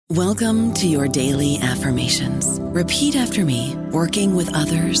Welcome to your daily affirmations. Repeat after me. Working with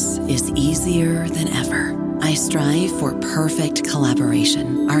others is easier than ever. I strive for perfect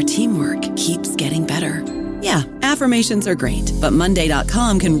collaboration. Our teamwork keeps getting better. Yeah, affirmations are great, but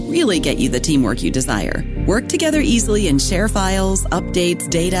Monday.com can really get you the teamwork you desire. Work together easily and share files, updates,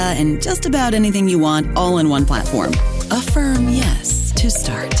 data, and just about anything you want all in one platform. Affirm yes to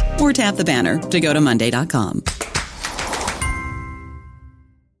start, or tap the banner to go to Monday.com.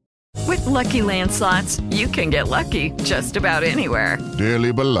 With Lucky Land Slots, you can get lucky just about anywhere.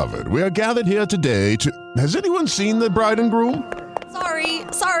 Dearly beloved, we are gathered here today to... Has anyone seen the bride and groom?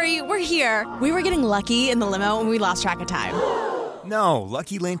 Sorry, we're here. We were getting lucky in the limo and we lost track of time. No,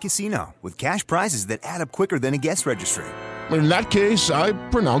 Lucky Land Casino, with cash prizes that add up quicker than a guest registry. In that case, I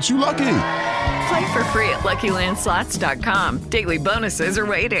pronounce you lucky. Play for free at LuckyLandSlots.com. Daily bonuses are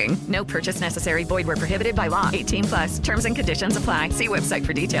waiting. No purchase necessary. Void where prohibited by law. 18+. Terms and conditions apply. See website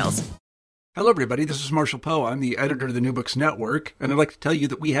for details. Hello, everybody. This is Marshall Poe. I'm the editor of the New Books Network, and I'd like to tell you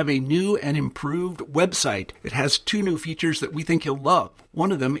that we have a new and improved website. It has two new features that we think you'll love.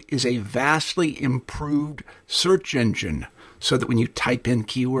 One of them is a vastly improved search engine, so that when you type in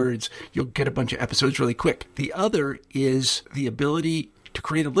keywords, you'll get a bunch of episodes really quick. The other is the ability to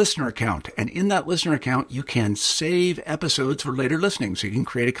create a listener account. And in that listener account, you can save episodes for later listening. So you can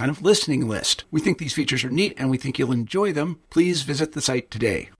create a kind of listening list. We think these features are neat and we think you'll enjoy them. Please visit the site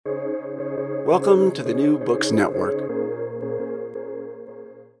today. Welcome to the New Books Network.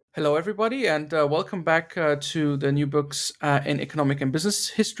 Hello, everybody, and welcome back to the New Books in Economic and Business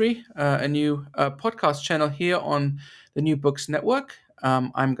History, a new podcast channel here on the New Books Network.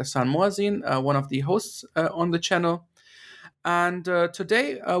 I'm Ghassan Moazin, one of the hosts on the channel. And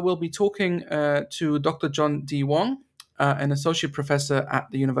today we'll be talking to Dr. John D. Wong, an associate professor at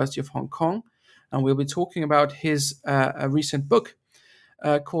the University of Hong Kong. And we'll be talking about his recent book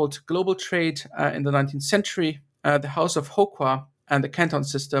called Global Trade in the 19th Century, The House of Hoque and the Canton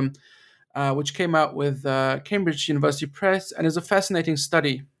System, which came out with Cambridge University Press and is a fascinating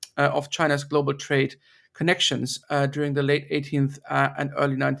study of China's global trade connections during the late 18th and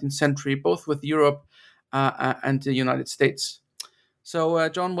early 19th century, both with Europe and the United States. So,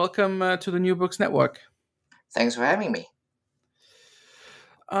 John, welcome to the New Books Network. Thanks for having me.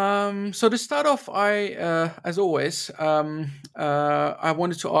 So to start off, as always, I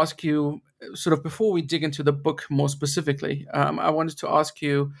wanted to ask you, sort of before we dig into the book more specifically, I wanted to ask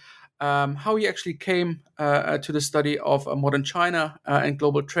you how you actually came to the study of modern China and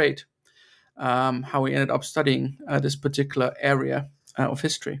global trade, how we ended up studying this particular area of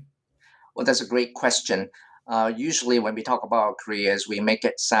history. Well, that's a great question. Usually when we talk about our careers, we make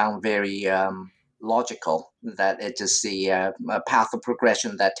it sound very logical, that it is the path of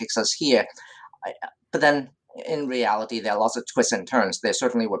progression that takes us here. But then in reality, there are lots of twists and turns. There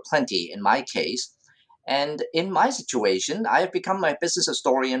certainly were plenty in my case. And in my situation, I have become a business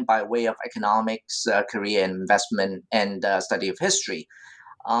historian by way of economics, career and investment, and study of history.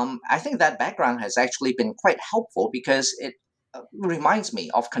 I think that background has actually been quite helpful because it reminds me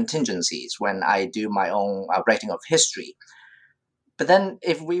of contingencies when I do my own writing of history. But then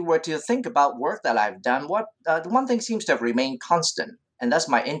if we were to think about work that I've done, the one thing seems to have remained constant, and that's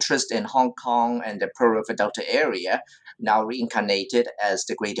my interest in Hong Kong and the Pearl River Delta area, now reincarnated as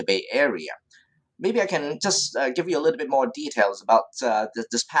the Greater Bay Area. Maybe I can just give you a little bit more details about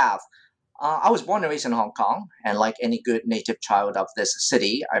this path. I was born and raised in Hong Kong, and like any good native child of this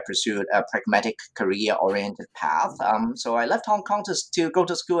city, I pursued a pragmatic, career-oriented path. So I left Hong Kong to go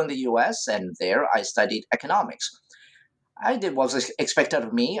to school in the U.S., and there I studied economics. I did what was expected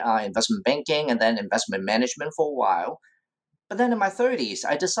of me, investment banking and then investment management for a while. But then in my 30s,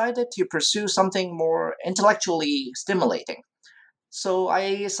 I decided to pursue something more intellectually stimulating. So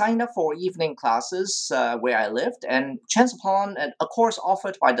I signed up for evening classes where I lived and chanced upon a course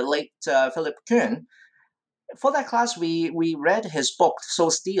offered by the late Philip Kuhn. For that class, we read his book, So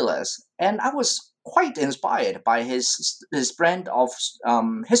Steelers, and I was quite inspired by his brand of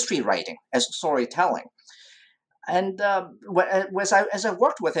history writing as storytelling. And as I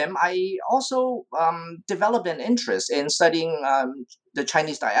worked with him, I also developed an interest in studying the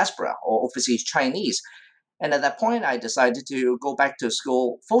Chinese diaspora or overseas Chinese. And at that point, I decided to go back to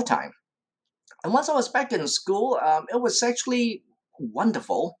school full-time. And once I was back in school, it was actually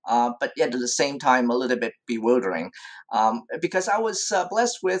wonderful, but yet at the same time a little bit bewildering, because I was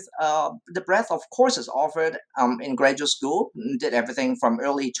blessed with the breadth of courses offered in graduate school. Did everything from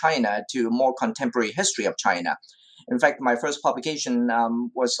early China to more contemporary history of China. In fact, my first publication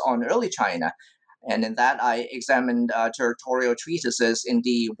was on early China. And in that, I examined territorial treatises in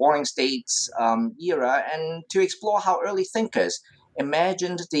the Warring States era and to explore how early thinkers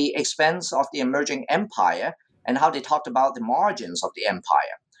imagined the expanse of the emerging empire and how they talked about the margins of the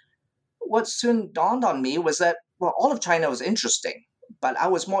empire. What soon dawned on me was that, well, all of China was interesting, but I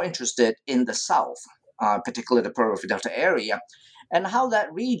was more interested in the south, particularly the Pearl River Delta area, and how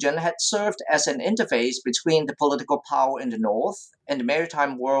that region had served as an interface between the political power in the north and the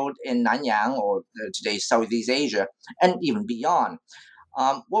maritime world in Nanyang, or today's Southeast Asia, and even beyond.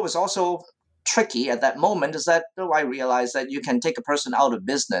 What was also tricky at that moment is that I realized that you can take a person out of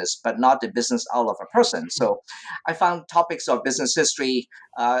business, but not the business out of a person. So I found topics of business history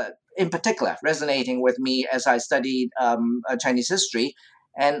in particular resonating with me as I studied Chinese history.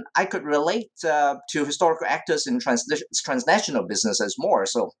 And I could relate to historical actors in transnational businesses more.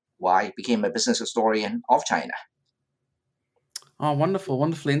 So I became a business historian of China. Oh, wonderful,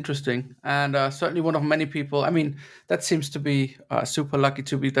 wonderfully interesting, and certainly one of many people. I mean, that seems to be super lucky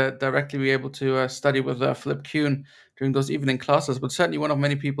to be directly be able to study with Philip Kuhn during those evening classes. But certainly one of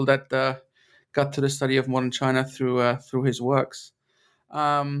many people that got to the study of modern China through his works.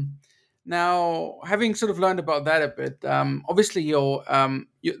 Now, having sort of learned about that a bit, obviously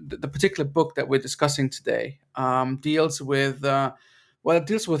the particular book that we're discussing today deals with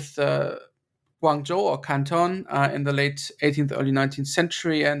Guangzhou or Canton in the late 18th, early 19th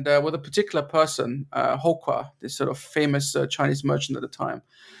century, and with a particular person, Hokwa, this sort of famous Chinese merchant at the time.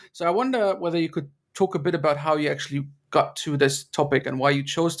 So I wonder whether you could talk a bit about how you actually got to this topic and why you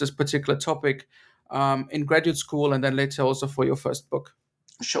chose this particular topic in graduate school and then later also for your first book.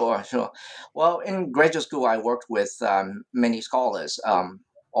 Sure. Well, in graduate school, I worked with many scholars,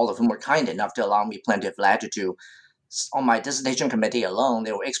 all of whom were kind enough to allow me plenty of latitude. On my dissertation committee alone,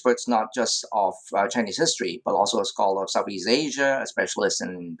 there were experts not just of Chinese history, but also a scholar of Southeast Asia, a specialist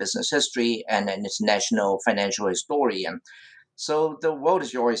in business history, and an international financial historian. So the world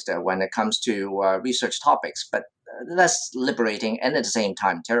is your oyster when it comes to research topics, but that's liberating and at the same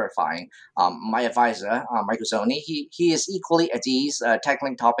time terrifying. My advisor, Michael Zoni, he is equally at ease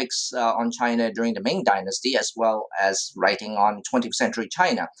tackling topics on China during the Ming Dynasty, as well as writing on 20th century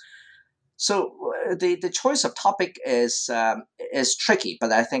China. So the choice of topic is tricky,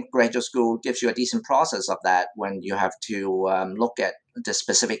 but I think graduate school gives you a decent process of that when you have to look at the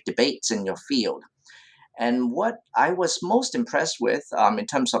specific debates in your field. And what I was most impressed with in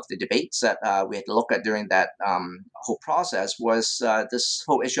terms of the debates that we had to look at during that whole process was this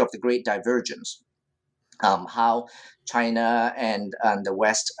whole issue of the Great Divergence, how China and the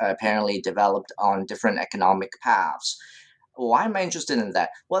West apparently developed on different economic paths. Why am I interested in that?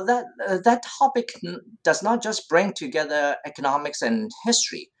 Well, that topic does not just bring together economics and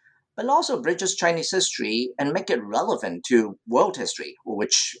history, but also bridges Chinese history and make it relevant to world history,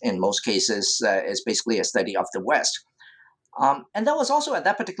 which in most cases is basically a study of the West. And that was also at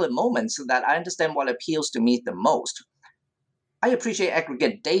that particular moment so that I understand what appeals to me the most. I appreciate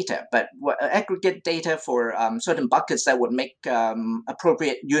aggregate data, but aggregate data for certain buckets that would make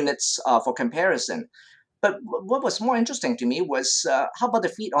appropriate units for comparison. But what was more interesting to me was how about the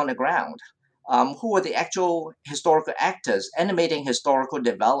feet on the ground? Who were the actual historical actors animating historical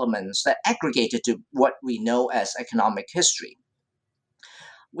developments that aggregated to what we know as economic history?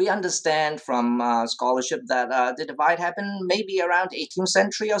 We understand from scholarship that the divide happened maybe around 18th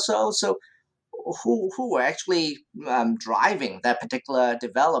century or so. So who were actually driving that particular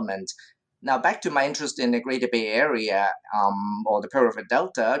development? Now, back to my interest in the Greater Bay Area or the Pearl River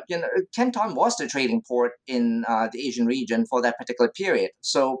Delta, Canton was the trading port in the Asian region for that particular period.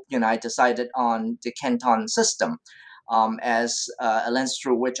 So, I decided on the Canton system as a lens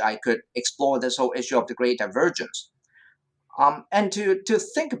through which I could explore this whole issue of the Great Divergence. And to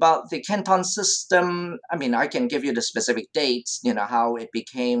think about the Canton system, I mean, I can give you the specific dates, how it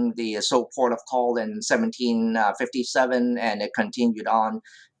became the sole port of call in 1757, and it continued on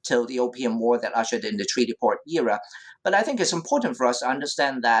till the Opium War that ushered in the treaty port era. But I think it's important for us to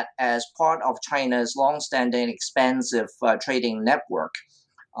understand that as part of China's long-standing expansive trading network.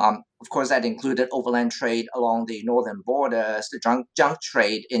 Of course, that included overland trade along the northern borders, the junk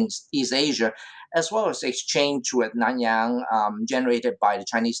trade in East Asia, as well as exchange with Nanyang generated by the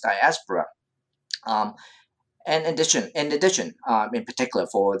Chinese diaspora. And in addition, in particular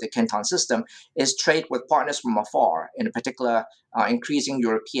for the Canton system, is trade with partners from afar, in particular increasing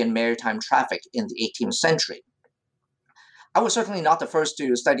European maritime traffic in the 18th century. I was certainly not the first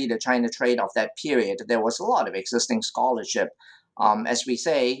to study the China trade of that period. There was a lot of existing scholarship. As we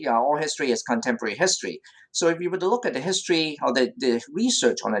say, all history is contemporary history. So if you were to look at the history or the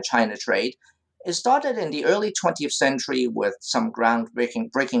research on the China trade, it started in the early 20th century with some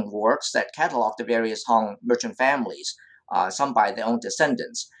groundbreaking works that cataloged the various Hong merchant families, some by their own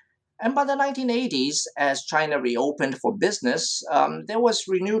descendants. And by the 1980s, as China reopened for business, there was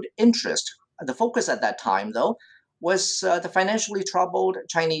renewed interest. The focus at that time, though, was the financially troubled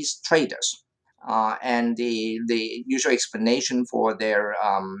Chinese traders. And the usual explanation for their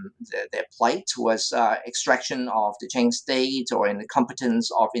plight was extraction of the Qing state or incompetence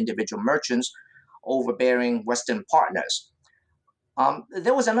of individual merchants overbearing Western partners.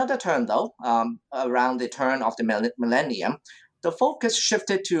 There was another turn, though, around the turn of the millennium. The focus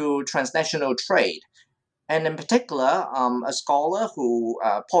shifted to transnational trade. And in particular, a scholar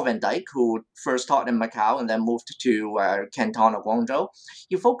Paul van Dyck, who first taught in Macau and then moved to Canton or Guangzhou,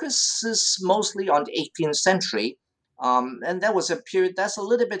 he focuses mostly on the 18th century. And that was a period that's a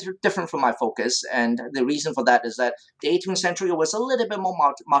little bit different from my focus. And the reason for that is that the 18th century was a little bit more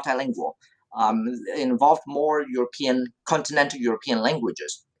multilingual. It involved more continental European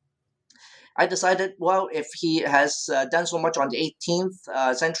languages. I decided, well, if he has done so much on the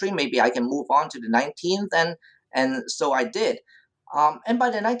 18th century, maybe I can move on to the 19th, and so I did. And by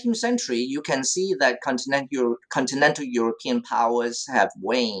the 19th century, you can see that continental European powers have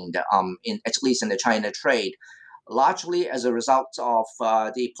waned, at least in the China trade, largely as a result of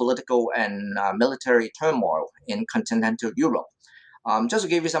the political and military turmoil in continental Europe. Just to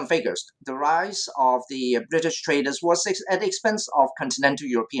give you some figures, the rise of the British traders was at the expense of continental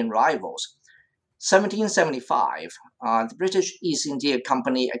European rivals. 1775, the British East India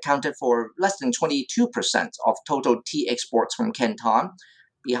Company accounted for less than 22% of total tea exports from Canton,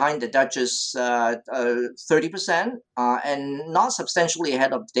 behind the Dutch's 30%, and not substantially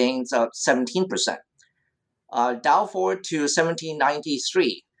ahead of the Danes' 17%. Down forward to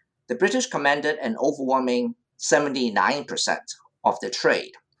 1793, the British commanded an overwhelming 79% of the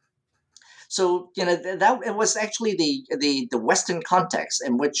trade. So that it was actually the Western context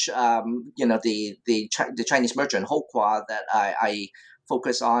in which the Chinese merchant Houkwa that I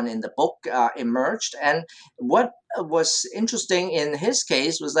focus on in the book emerged. And what was interesting in his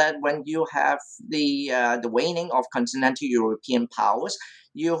case was that when you have the waning of continental European powers,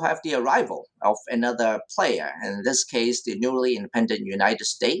 you have the arrival of another player. In this case, the newly independent United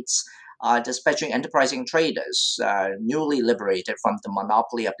States. Dispatching enterprising traders newly liberated from the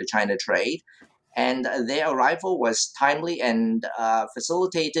monopoly of the China trade. And their arrival was timely and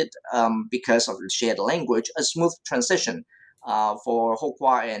facilitated, because of the shared language, a smooth transition for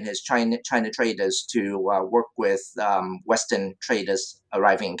Houkwa and his China traders to work with Western traders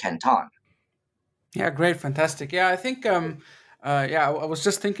arriving in Canton. Yeah, great, fantastic. Yeah, I think... I was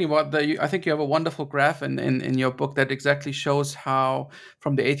just thinking about I think you have a wonderful graph in your book that exactly shows how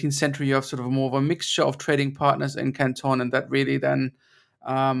from the 18th century you have sort of more of a mixture of trading partners in Canton, and that really then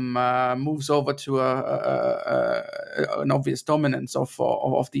moves over to an obvious dominance of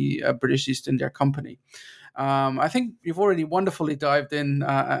the British East India Company. I think you've already wonderfully dived in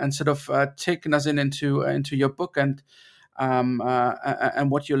and sort of taken us into your book and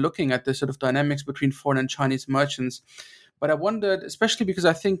what you're looking at, the sort of dynamics between foreign and Chinese merchants. But I wondered, especially because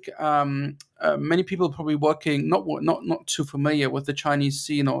I think many people probably working not too familiar with the Chinese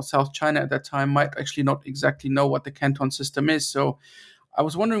scene or South China at that time might actually not exactly know what the Canton system is. So I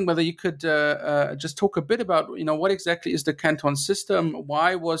was wondering whether you could just talk a bit about what exactly is the Canton system.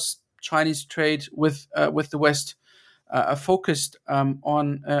 Why was Chinese trade with the West focused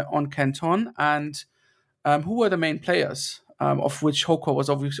on Canton, and who were the main players? Of which Houkwa was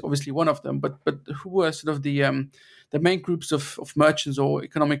obviously one of them, but who were sort of the main groups of merchants or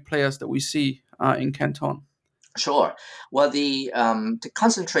economic players that we see in Canton? Sure. Well, the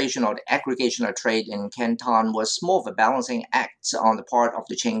concentration or the aggregation of trade in Canton was more of a balancing act on the part of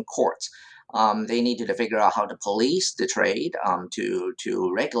the Qing court. They needed to figure out how to police the trade,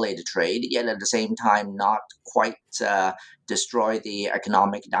 to regulate the trade, yet at the same time not quite destroy the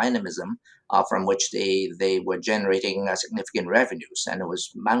economic dynamism from which they were generating significant revenues, and it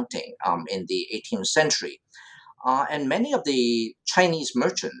was mounting in the 18th century. And many of the Chinese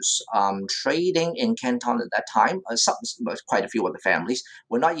merchants trading in Canton at that time, quite a few of the families,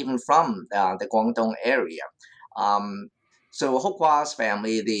 were not even from the Guangdong area. So Houkwa's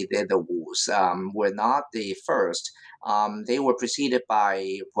family, the Wus, were not the first. They were preceded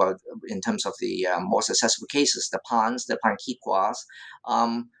by, in terms of the more successful cases, the Pans, the Panquistas,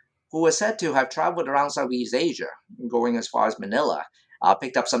 who were said to have traveled around Southeast Asia, going as far as Manila,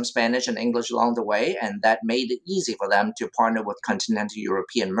 picked up some Spanish and English along the way, and that made it easy for them to partner with continental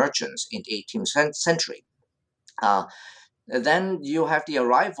European merchants in the 18th century. Then you have the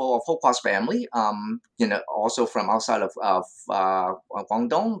arrival of Houkwa's family, also from outside of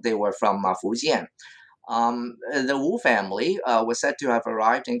Guangdong. They were from Fujian. The Wu family was said to have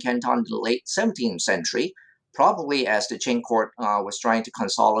arrived in Canton in the late 17th century, probably as the Qing court was trying to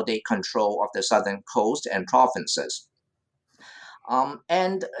consolidate control of the southern coast and provinces.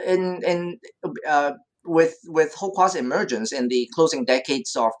 And with Hokwa's emergence in the closing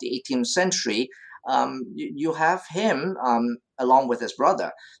decades of the 18th century, you have him, along with his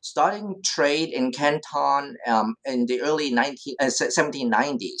brother, starting trade in Canton in the early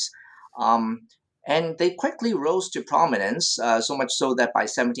 1790s. And they quickly rose to prominence, so much so that by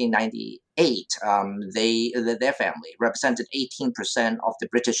 1798, their family represented 18% of the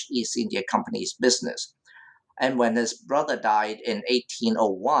British East India Company's business. And when his brother died in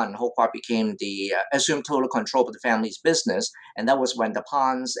 1801, Hokwa became the assumed total control of the family's business. And that was when the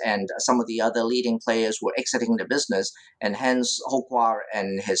Pans and some of the other leading players were exiting the business. And hence, Hokwa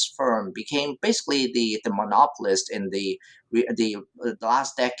and his firm became basically the monopolist in the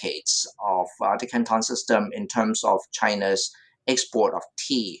last decades of the Canton system in terms of China's export of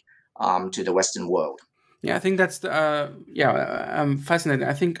tea to the Western world. Yeah, I think that's fascinating.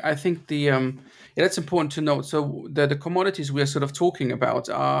 I think the that's important to note. So the commodities we are sort of talking about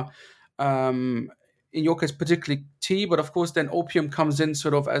are, in your case, particularly tea, but of course then opium comes in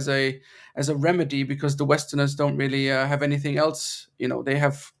sort of as a remedy because the Westerners don't really have anything else. They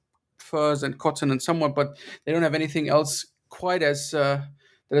have furs and cotton and somewhat, but they don't have anything else quite as that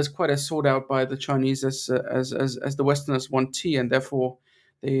is quite as sought out by the Chinese as the Westerners want tea, and therefore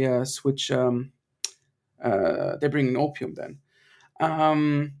they switch. They bring in opium then.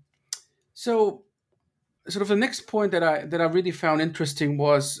 So sort of the next point that I really found interesting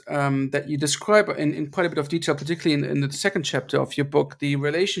was that you describe in quite a bit of detail, particularly in the second chapter of your book, the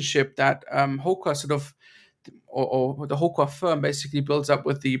relationship that Hokwa sort of, or the Hokwa firm basically builds up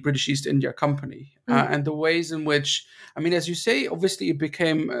with the British East India Company, and the ways in which, I mean, as you say, obviously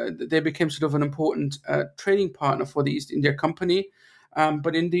they became sort of an important trading partner for the East India Company.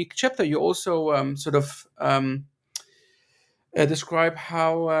 But in the chapter, you also describe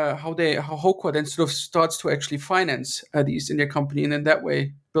how Hokwa then sort of starts to actually finance the East India Company, and in that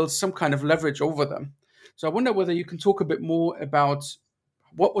way builds some kind of leverage over them. So I wonder whether you can talk a bit more about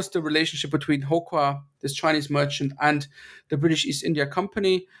what was the relationship between Hokwa, this Chinese merchant, and the British East India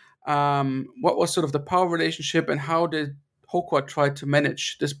Company. What was sort of the power relationship, and how did Hokwa try to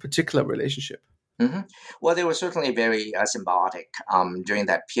manage this particular relationship? Mm-hmm. Well, they were certainly very symbiotic during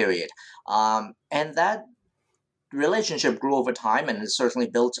that period. And that relationship grew over time, and it certainly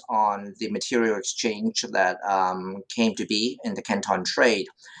built on the material exchange that came to be in the Canton trade.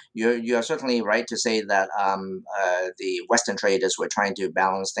 You are certainly right to say that the Western traders were trying to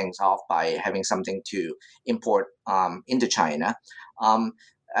balance things off by having something to import into China.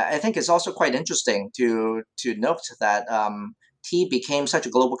 I think it's also quite interesting to note that tea became such a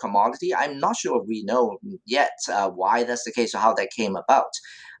global commodity. I'm not sure if we know yet why that's the case or how that came about.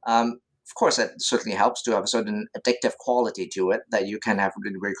 Of course, it certainly helps to have a certain addictive quality to it, that you can have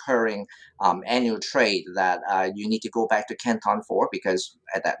recurring annual trade that you need to go back to Canton for, because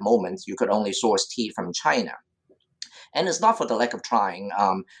at that moment you could only source tea from China. And it's not for the lack of trying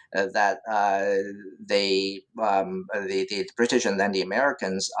that the British and then the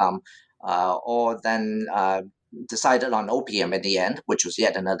Americans all then decided on opium in the end, which was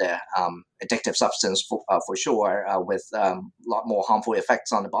yet another addictive substance for sure, with a lot more harmful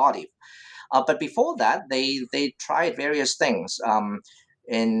effects on the body. But before that, they tried various things.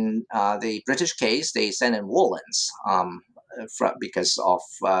 In the British case, they sent in woolens because of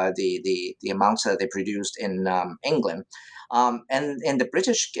the amounts that they produced in England. And in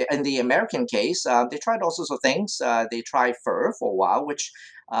the American case, they tried all sorts of things. They tried fur for a while, which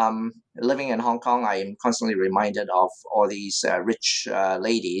living in Hong Kong, I am constantly reminded of all these rich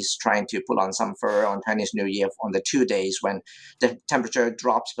ladies trying to put on some fur on Chinese New Year on the 2 days when the temperature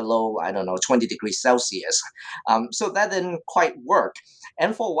drops below, 20 degrees Celsius. So that didn't quite work.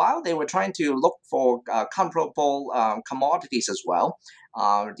 And for a while, they were trying to look for comparable commodities as well.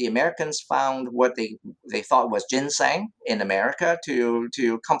 The Americans found what they thought was ginseng in America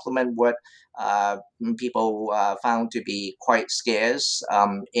to complement what people found to be quite scarce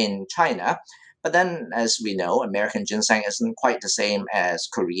in China. But then, as we know, American ginseng isn't quite the same as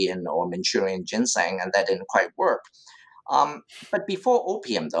Korean or Manchurian ginseng, and that didn't quite work. But before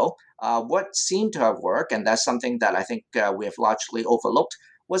opium, though, what seemed to have worked, and that's something that I think we have largely overlooked,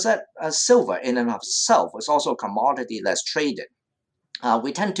 was that silver in and of itself was also a commodity that's traded.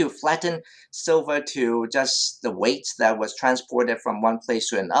 We tend to flatten silver to just the weight that was transported from one place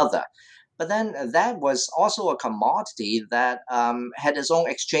to another. But then that was also a commodity that had its own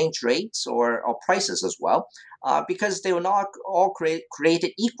exchange rates or prices as well, because they were not all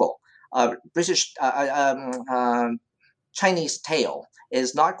created equal. Chinese tael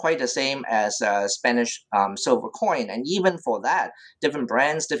is not quite the same as Spanish silver coin. And even for that, different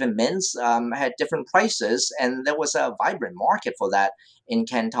brands, different mints had different prices, and there was a vibrant market for that in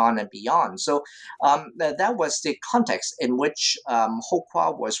Canton and beyond. So that was the context in which Ho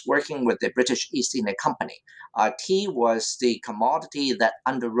Kwa was working with the British East India Company. Tea was the commodity that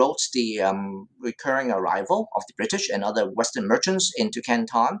underwrote the recurring arrival of the British and other Western merchants into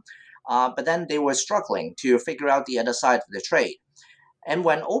Canton. But then they were struggling to figure out the other side of the trade. And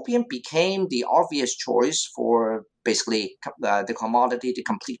when opium became the obvious choice for basically the commodity to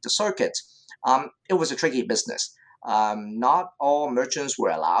complete the circuit, it was a tricky business. Not all merchants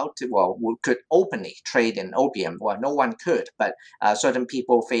were allowed to, could openly trade in opium. Well, no one could, but certain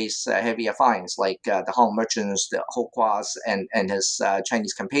people face heavier fines, like the Hong merchants, the Ho Kwas, and his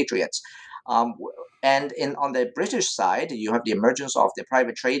Chinese compatriots. And on the British side, you have the emergence of the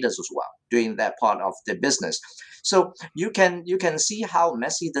private traders as well, doing that part of the business. So you can see how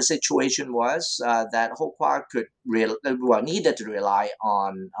messy the situation was, that Ho Kwa needed to rely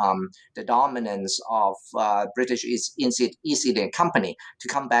on the dominance of British East India Company to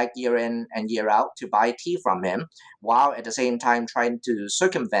come back year in and year out to buy tea from him, while at the same time trying to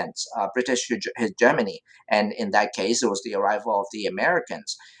circumvent British hegemony. And in that case, it was the arrival of the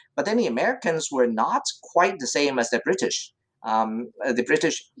Americans. But then the Americans were not quite the same as the British. The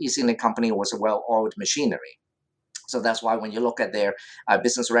British East India Company was a well-oiled machinery. So that's why when you look at their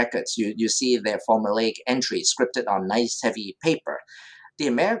business records, you see their formulaic entries scripted on nice, heavy paper. The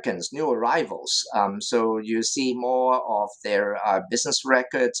Americans, new arrivals, so you see more of their business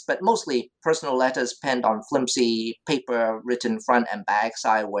records, but mostly personal letters penned on flimsy paper, written front and back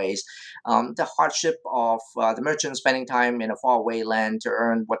sideways. The hardship of the merchants spending time in a faraway land to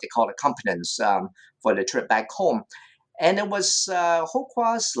earn what they call a competence for the trip back home. And it was Ho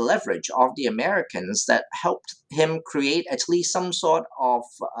Kwa's leverage of the Americans that helped him create at least some sort of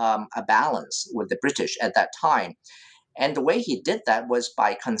a balance with the British at that time. And the way he did that was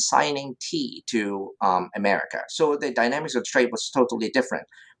by consigning tea to America. So the dynamics of trade was totally different.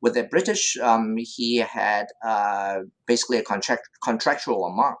 With the British, he had basically a contractual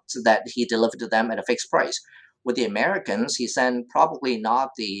amount that he delivered to them at a fixed price. With the Americans, he sent probably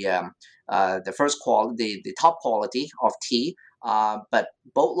not the first quality, the top quality of tea, but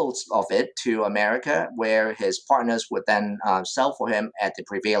boatloads of it to America, where his partners would then sell for him at the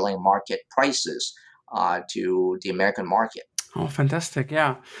prevailing market prices to the American market. Oh, fantastic!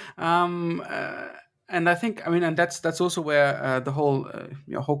 Yeah, and I think, and that's also where the whole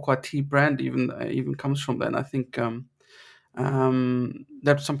Ho Kwa tea brand even comes from. Then I think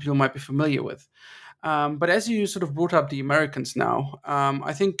that some people might be familiar with. But as you sort of brought up the Americans now,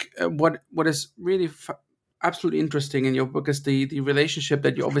 I think what is really absolutely interesting in your book is the relationship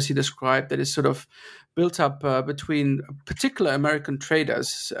that you obviously described, that is sort of built up between particular American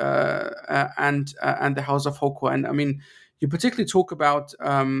traders and the House of Ho Kwa. And I mean, you particularly talk about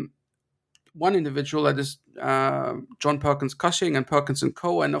one individual, that is John Perkins Cushing and Perkins &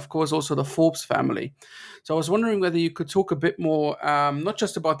 Co., and of course also the Forbes family. So I was wondering whether you could talk a bit more, not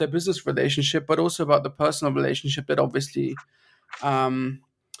just about their business relationship, but also about the personal relationship that obviously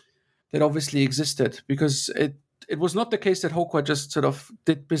existed, because it was not the case that Ho Kwa just sort of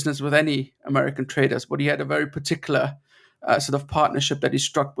did business with any American traders, but he had a very particular sort of partnership that he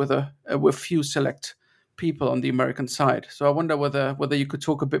struck with few select people on the American side. So I wonder whether you could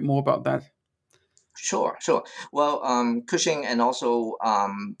talk a bit more about that. Sure. Well, Cushing and also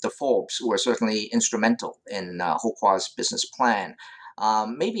the Forbes were certainly instrumental in Ho Kwa's business plan.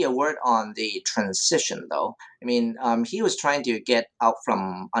 Maybe a word on the transition, though. I mean, he was trying to get out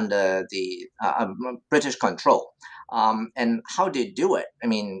from under the British control. And how do you do it? I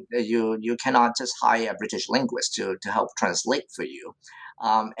mean, you cannot just hire a British linguist to help translate for you.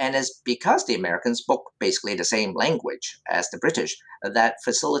 And it's because the Americans spoke basically the same language as the British that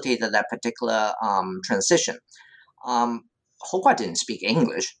facilitated that particular transition. Ho Kwa didn't speak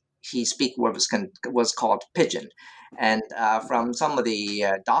English. He spoke what was called pidgin. And from some of the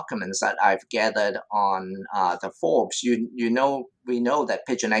documents that I've gathered on the Forbes, we know that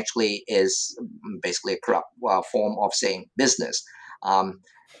pidgin actually is basically a corrupt form of saying business.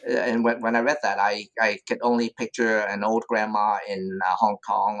 And when I read that, I could only picture an old grandma in Hong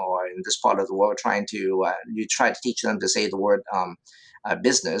Kong or in this part of the world trying to you try to teach them to say the word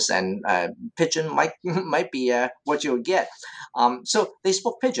business, and pidgin might be what you'll get. So they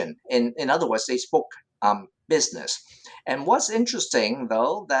spoke pidgin. In other words, they spoke business. And what's interesting,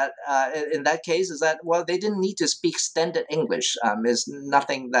 though, that in that case is that, well, they didn't need to speak standard English. There's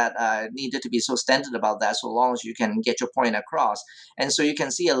nothing that needed to be so standard about that, so long as you can get your point across. And so you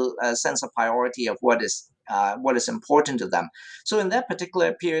can see a sense of priority of what is what is important to them. So in that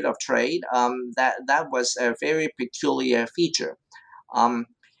particular period of trade, that was a very peculiar feature. And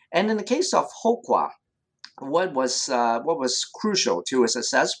in the case of Houkwa, what was crucial to his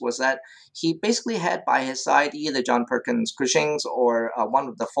success was that he basically had by his side either John Perkins Cushing's or one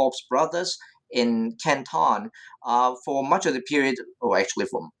of the Forbes brothers in Canton for much of the period, or actually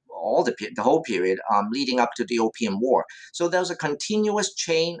for the whole period leading up to the Opium War. So there was a continuous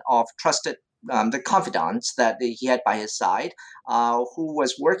chain of trusted the confidants that he had by his side, who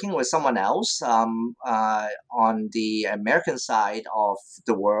was working with someone else on the American side of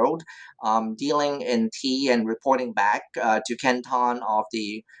the world, dealing in tea and reporting back to Canton of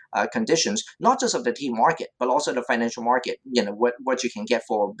the conditions, not just of the tea market, but also the financial market. What you can get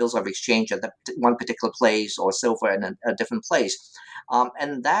for bills of exchange at one particular place or silver in a different place.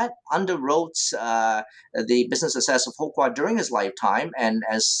 And that underwrote the business success of Houkwa during his lifetime, and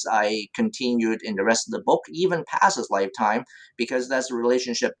as I continued in the rest of the book, even past his lifetime, because that's a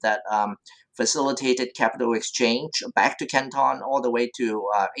relationship that facilitated capital exchange back to Canton all the way to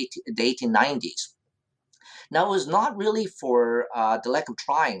the 1890s. Now, it was not really for the lack of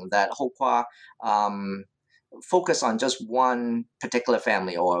trying that Houkwa focused on just one particular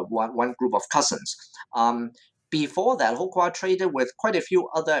family or one group of cousins. Before that, Houkwa traded with quite a few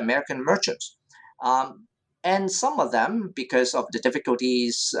other American merchants. And some of them, because of the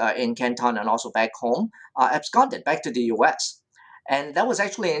difficulties in Canton and also back home, absconded back to the U.S. And that was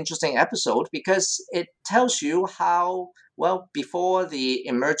actually an interesting episode because it tells you how, well, before the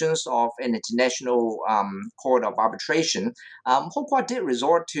emergence of an international court of arbitration, Houkwa did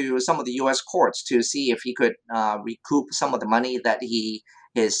resort to some of the U.S. courts to see if he could recoup some of the money that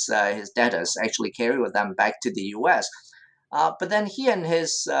his debtors actually carry with them back to the U.S. But then he and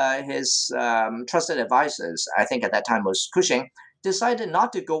his trusted advisors, I think at that time was Cushing, decided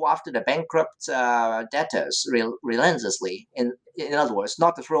not to go after the bankrupt debtors relentlessly. In other words,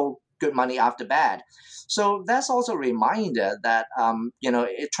 not to throw good money after bad. So that's also a reminder that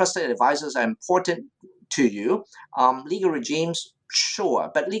trusted advisors are important to you. Legal regimes, sure,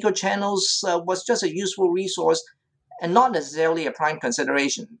 but legal channels was just a useful resource and not necessarily a prime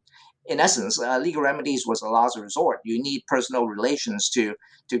consideration. In essence, legal remedies was a last resort. You need personal relations to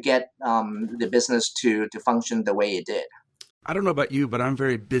get the business to function the way it did. I don't know about you, but I'm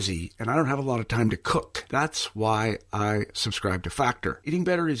very busy and I don't have a lot of time to cook. That's why I subscribe to Factor. Eating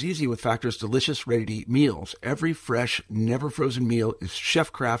better is easy with Factor's delicious, ready-to-eat meals. Every fresh, never frozen meal is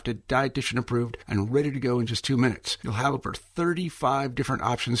chef-crafted, dietitian approved, and ready to go in just 2 minutes. You'll have over 35 different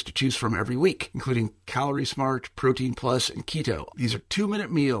options to choose from every week, including Calorie Smart, Protein Plus, and Keto. These are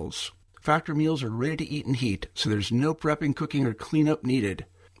 2-minute meals. Factor meals are ready to eat and heat, so there's no prepping, cooking, or cleanup needed.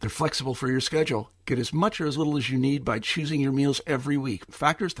 They're flexible for your schedule. Get as much or as little as you need by choosing your meals every week.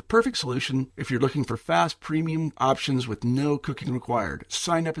 Factor is the perfect solution if you're looking for fast, premium options with no cooking required.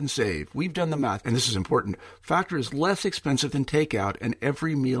 Sign up and save. We've done the math, and this is important. Factor is less expensive than takeout, and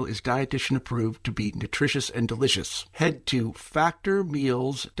every meal is dietitian approved to be nutritious and delicious. Head to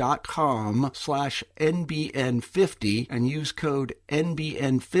factormeals.com/NBN50 and use code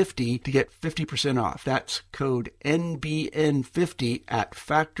NBN50 to get 50% off. That's code NBN50 at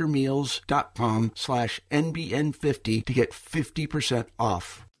factormeals.com/NBN50 to get 50%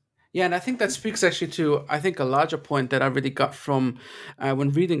 off. Yeah, and I think that speaks actually to, I think, a larger point that I really got from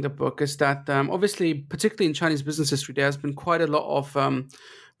when reading the book is that obviously, particularly in Chinese business history, there has been quite a lot of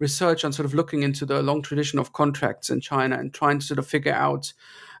research on sort of looking into the long tradition of contracts in China and trying to sort of figure out,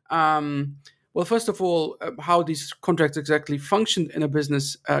 well, first of all, how these contracts exactly functioned in a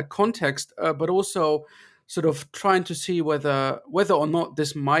business context, but also sort of trying to see whether or not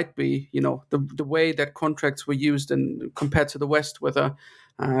this might be, the way that contracts were used and compared to the West, whether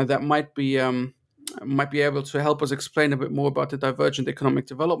that might be able to help us explain a bit more about the divergent economic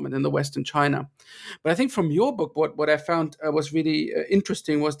development in the West and China. But I think from your book, what I found was really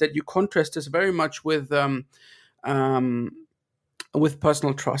interesting was that you contrast this very much with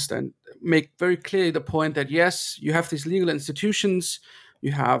personal trust and make very clearly the point that, yes, you have these legal institutions,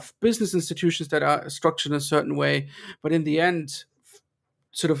 you have business institutions that are structured in a certain way, but in the end,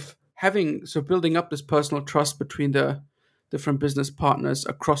 sort of building up this personal trust between the different business partners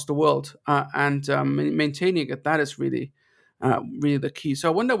across the world and maintaining it, that is really the key. So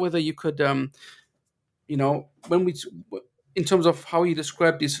I wonder whether you could, in terms of how you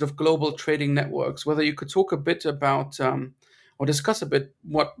describe these sort of global trading networks, whether you could talk a bit about or discuss a bit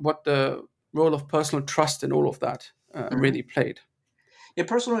what the role of personal trust in all of that really played. Yeah,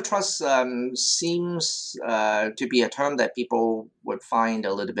 personal trust seems to be a term that people would find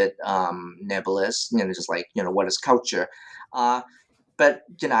a little bit nebulous, just like, what is culture? But But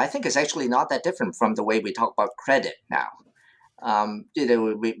I think it's actually not that different from the way we talk about credit now.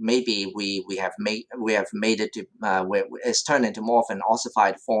 Maybe we have made it to where it's turned into more of an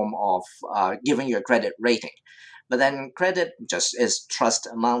ossified form of giving you a credit rating. But then credit just is trust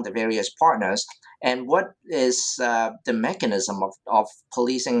among the various partners. And what is the mechanism of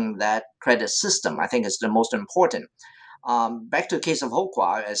policing that credit system, I think is the most important. Back to the case of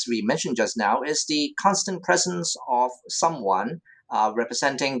Hokwar, as we mentioned just now, is the constant presence of someone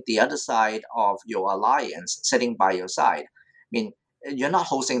representing the other side of your alliance sitting by your side. I mean, you're not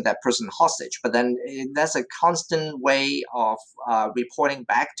holding that person hostage, but then that's a constant way of reporting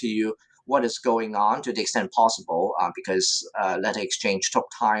back to you what is going on to the extent possible, because letter exchange took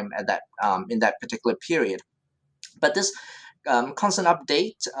time at that in that particular period. But this constant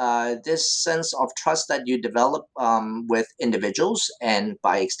update, this sense of trust that you develop with individuals and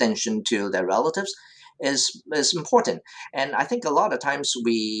by extension to their relatives is important. And I think a lot of times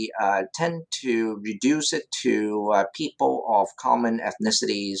we tend to reduce it to people of common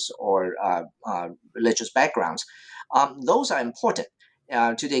ethnicities or religious backgrounds. Those are important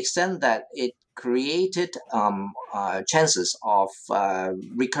to the extent that it created chances of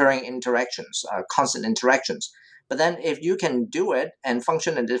recurring interactions, constant interactions. But then, if you can do it and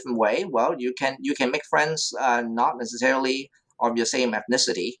function in a different way, well, you can make friends not necessarily of your same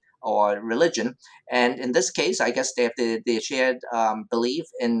ethnicity or religion. And in this case, I guess they have the shared belief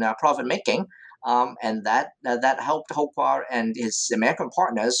in profit making, and that helped Hokwar and his American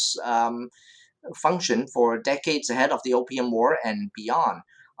partners function for decades ahead of the Opium War and beyond.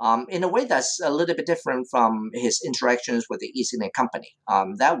 In a way that's a little bit different from his interactions with the East India Company.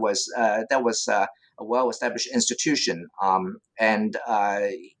 That was a well-established institution, and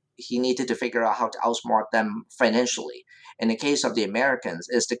he needed to figure out how to outsmart them financially. In the case of the Americans,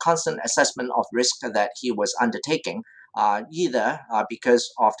 is the constant assessment of risk that he was undertaking, either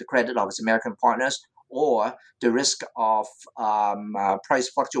because of the credit of his American partners or the risk of price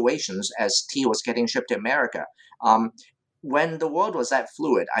fluctuations as tea was getting shipped to America. When the world was that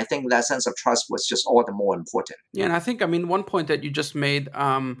fluid, I think that sense of trust was just all the more important. Yeah, and I think, one point that you just made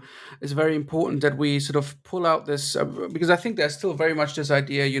is very important, that we sort of pull out this, because I think there's still very much this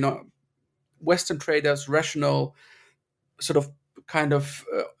idea, Western traders, rational sort of kind of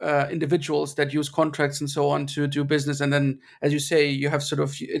individuals that use contracts and so on to do business. And then, as you say, you have sort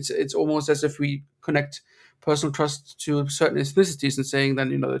of, it's almost as if we connect personal trust to certain ethnicities and saying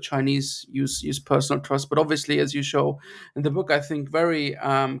then, the Chinese use personal trust. But obviously, as you show in the book, I think very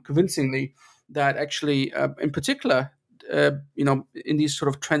convincingly, that actually, in particular, in these sort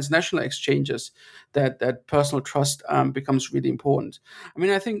of transnational exchanges, that personal trust becomes really important.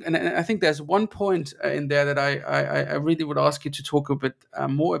 I think there's one point in there that I really would ask you to talk a bit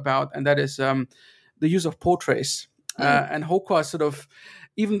more about, and that is the use of portraits. And Hokwar sort of,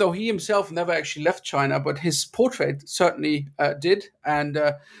 even though he himself never actually left China, but his portrait certainly did. And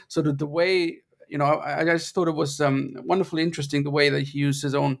sort of the way, I just thought it was wonderfully interesting the way that he used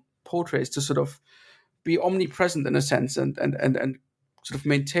his own portraits to sort of be omnipresent in a sense, and sort of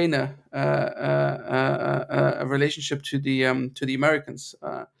maintain a relationship to the Americans.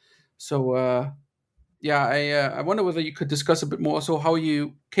 I wonder whether you could discuss a bit more so how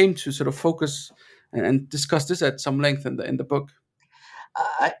you came to sort of focus and discuss this at some length in the book.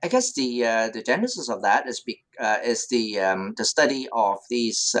 I guess the genesis of that is the study of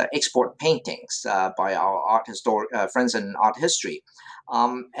these export paintings by our friends in art history,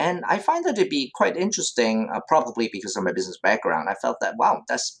 and I find that to be quite interesting. Probably because of my business background, I felt that wow,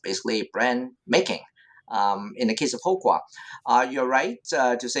 that's basically brand making. In the case of Hokwar, you're right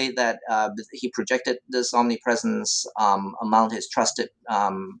to say that he projected this omnipresence among his trusted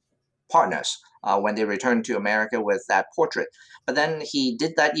partners when they returned to America with that portrait. But then he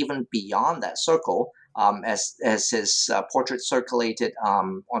did that even beyond that circle, as his portrait circulated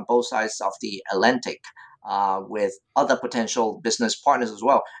on both sides of the Atlantic with other potential business partners as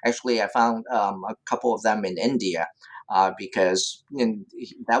well. Actually, I found a couple of them in India because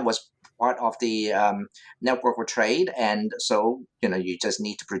that was part of the network of trade, and so you just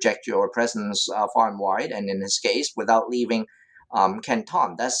need to project your presence far and wide. And in his case, without leaving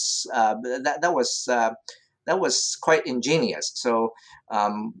Canton, that was quite ingenious. So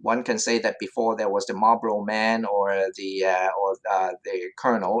one can say that before there was the Marlboro Man or the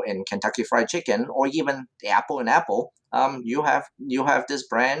Colonel in Kentucky Fried Chicken, or even the Apple in Apple, you have this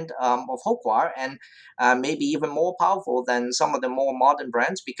brand of Hokwar, and maybe even more powerful than some of the more modern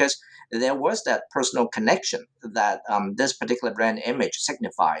brands, because there was that personal connection that this particular brand image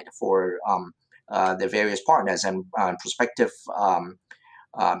signified for the various partners and prospective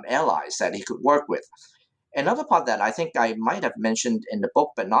allies that he could work with. Another part that I think I might have mentioned in the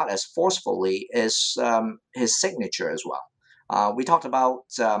book, but not as forcefully, is his signature as well. We talked about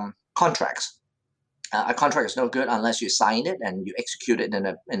contracts. A contract is no good unless you sign it and you execute it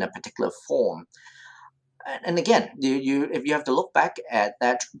in a particular form. And again, if you have to look back at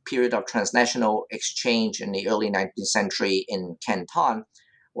that period of transnational exchange in the early 19th century in Canton,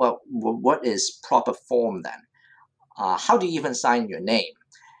 well, what is proper form then? How do you even sign your name?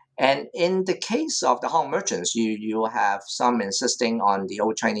 And in the case of the Hong merchants, you have some insisting on the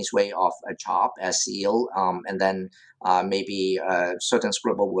old Chinese way of a chop, a seal, and then maybe a certain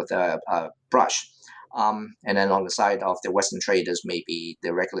scribble with a brush. And then on the side of the Western traders, maybe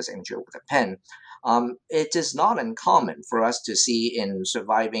the regular signature with a pen. It is not uncommon for us to see in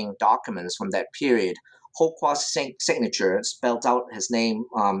surviving documents from that period Ho Kua's signature spelled out his name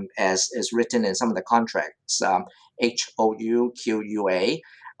as is written in some of the contracts, Houqua,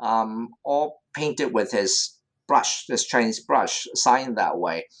 or painted with his brush, this Chinese brush, signed that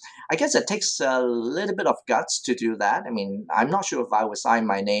way. I guess it takes a little bit of guts to do that. I mean, I'm not sure if I would sign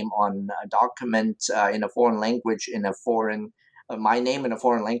my name on a document in a foreign language, my name in a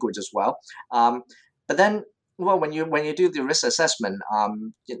foreign language as well. But then, well, when you do the risk assessment,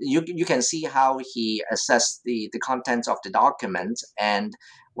 you can see how he assessed the contents of the document. And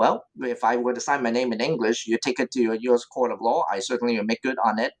well, if I were to sign my name in English, you take it to a U.S. court of law. I certainly will make good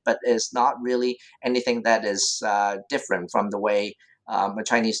on it, but it's not really anything that is different from the way a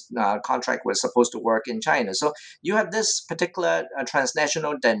Chinese contract was supposed to work in China. So you have this particular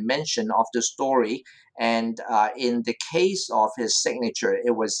transnational dimension of the story. And in the case of his signature,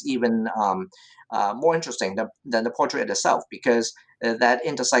 it was even more interesting than the portrait itself, because that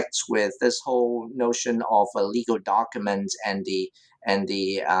intersects with this whole notion of a legal document and the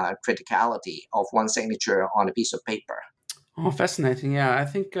criticality of one signature on a piece of paper. Oh, fascinating! Yeah, I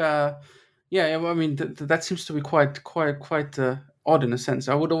think I mean that seems to be quite odd in a sense.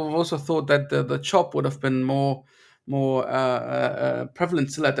 I would have also thought that the chop would have been more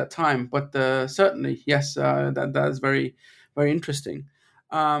prevalent still at that time, but certainly yes, that is very very interesting.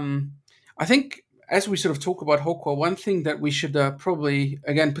 I think as we sort of talk about Ho Kua, one thing that we should probably,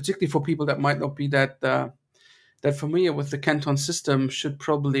 again, particularly for people that might not be that familiar with the Canton system, should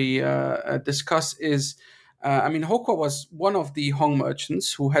probably discuss is, I mean, Ho Kua was one of the Hong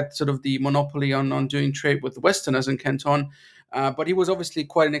merchants who had sort of the monopoly on doing trade with the Westerners in Canton, but he was obviously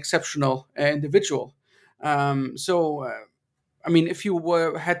quite an exceptional individual. I mean, if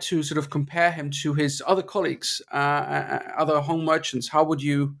you had to sort of compare him to his other colleagues, other Hong merchants, how would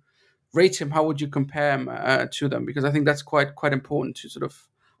you rate him? How would you compare him to them? Because I think that's quite important to sort of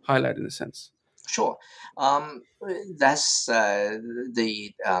highlight in a sense. Sure. That's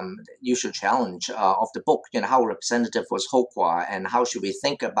the usual challenge of the book. You know, how representative was Ho Kua, and how should we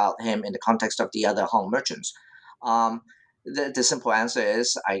think about him in the context of the other Hong merchants? The simple answer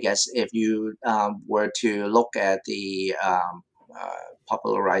is, I guess, if you were to look at the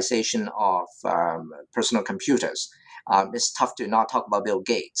popularization of personal computers, it's tough to not talk about Bill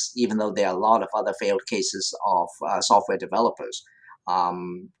Gates, even though there are a lot of other failed cases of software developers.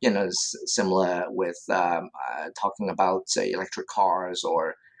 Similar with talking about, say, electric cars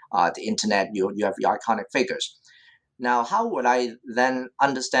or the internet, you have your iconic figures. Now, how would I then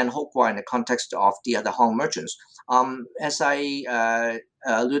understand Ho Kua in the context of the other Hong merchants? As I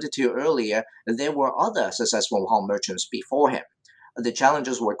alluded to earlier, there were other successful Hong merchants before him. The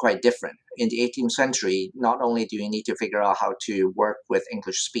challenges were quite different. In the 18th century, not only do you need to figure out how to work with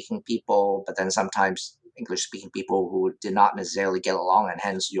English-speaking people, but then sometimes English-speaking people who did not necessarily get along, and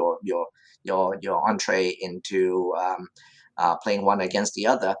hence your entree into playing one against the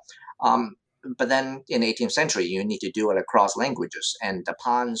other. But then in the 18th century, you need to do it across languages, and the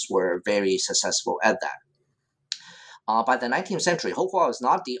Pans were very successful at that. By the 19th century, Ho Kua was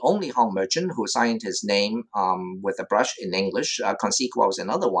not the only Hong merchant who signed his name with a brush in English. Consequa was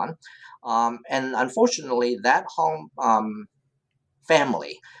another one. And unfortunately, that Hong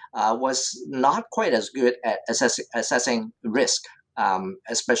family was not quite as good at assessing risk,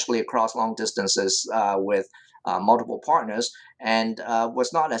 especially across long distances with multiple partners, and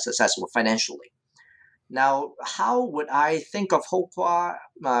was not as successful financially. Now, how would I think of Ho Kua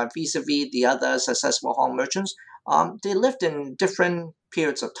vis-a-vis the other successful Hong merchants? They lived in different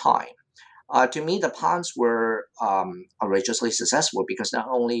periods of time. To me, the Pans were outrageously successful because not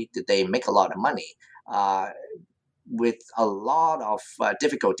only did they make a lot of money, with a lot of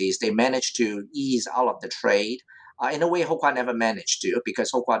difficulties, they managed to ease out of the trade. In a way, Ho Kua never managed to,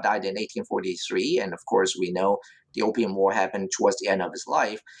 because Ho Kua died in 1843, and of course we know the Opium War happened towards the end of his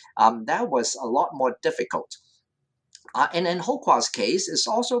life. That was a lot more difficult. And in Hokua's case, it's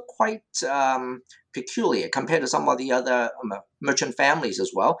also quite peculiar compared to some of the other merchant families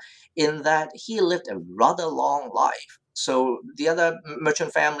as well, in that he lived a rather long life. So the other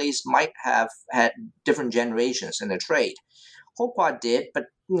merchant families might have had different generations in the trade. Hokua did, but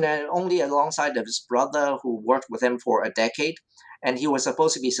only alongside of his brother, who worked with him for a decade, and he was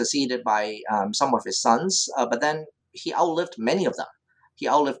supposed to be succeeded by some of his sons. But then he outlived many of them. He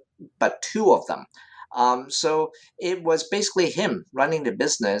outlived but two of them. So it was basically him running the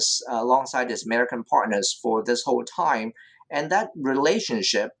business alongside his American partners for this whole time, and that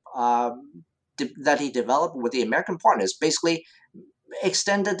relationship that he developed with the American partners basically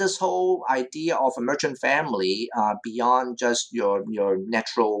extended this whole idea of a merchant family beyond just your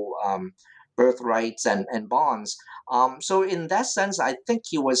natural birthrights and bonds. So in that sense, I think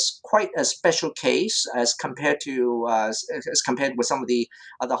he was quite a special case as compared with some of the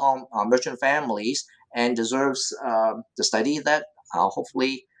other merchant families, and deserves the study that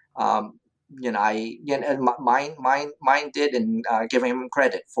hopefully mine did in giving him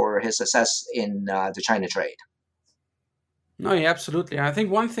credit for his success in the China trade. No, yeah, absolutely. I think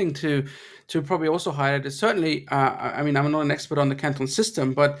one thing to probably also highlight is certainly, I mean, I'm not an expert on the Canton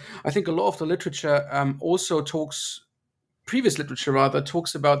system, but I think a lot of the literature also previous literature rather,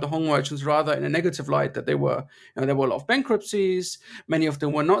 talks about the Hong merchants rather in a negative light, that there were a lot of bankruptcies, many of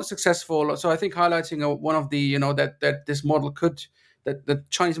them were not successful. So I think highlighting one of the, that this model that the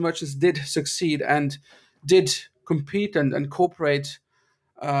Chinese merchants did succeed and did compete and cooperate,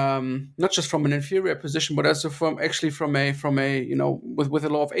 not just from an inferior position, but also from a with a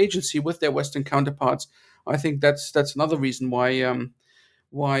lot of agency with their Western counterparts. I think that's another reason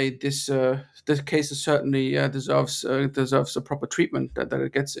why this case is certainly deserves a proper treatment that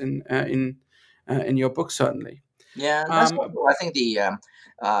it gets in your book, certainly. Yeah, that's also, I think, the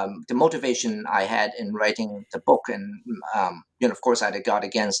motivation I had in writing the book, and of course, I got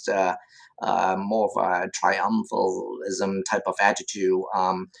against more of a triumphalism type of attitude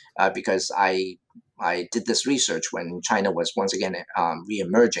because I did this research when China was once again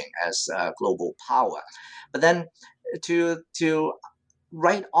re-emerging as a global power, but then to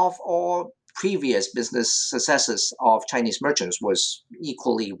write off all previous business successes of Chinese merchants was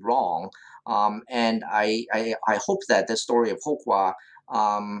equally wrong. And I hope that the story of Hokua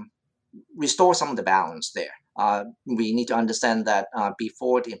restores some of the balance there. We need to understand that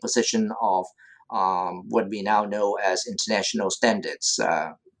before the imposition of what we now know as international standards,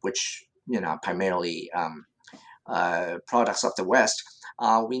 which primarily products of the West,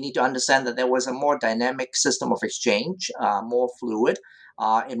 we need to understand that there was a more dynamic system of exchange, more fluid,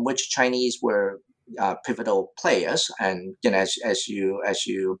 in which Chinese were pivotal players. And as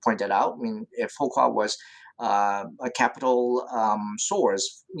you pointed out, I mean, if Hokua was a capital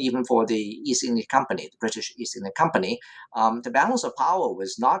source even for the East India Company, the British East India Company, the balance of power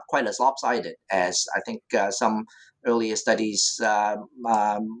was not quite as lopsided as I think some earlier studies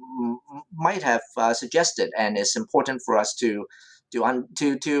might have suggested. And it's important for us to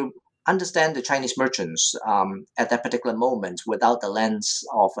understand the Chinese merchants at that particular moment without the lens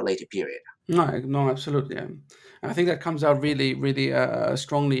of a later period. No, absolutely. I think that comes out really, really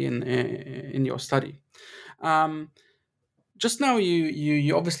strongly in your study. Just now,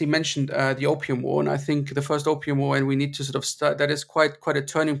 you obviously mentioned the Opium War, and I think the first Opium War, and we need to sort of start. That is quite a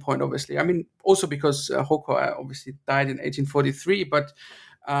turning point, obviously. I mean, also because Hokua obviously died in 1843. But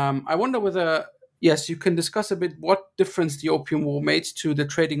I wonder whether, yes, you can discuss a bit what difference the Opium War made to the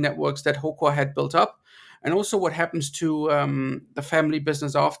trading networks that Hokua had built up, and also what happens to the family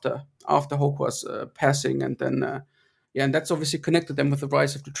business after Hokua's passing, and then and that's obviously connected then with the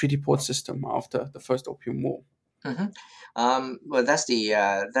rise of the treaty port system after the first Opium War. Mm-hmm. Well, that's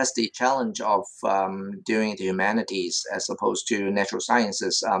the challenge of doing the humanities as opposed to natural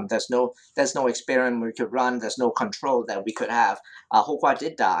sciences. There's no experiment we could run. There's no control that we could have. Hokua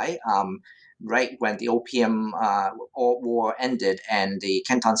did die right when the Opium War ended and the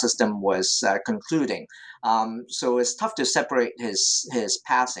Canton system was concluding. So it's tough to separate his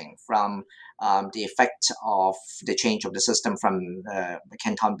passing from the effect of the change of the system from the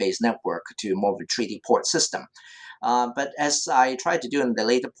Canton-based network to more of a treaty port system. But as I tried to do in the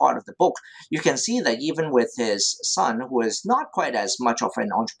later part of the book, you can see that even with his son, who is not quite as much of an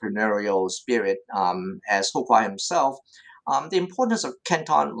entrepreneurial spirit as Hokua himself, the importance of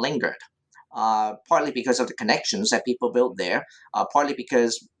Canton lingered, partly because of the connections that people built there, partly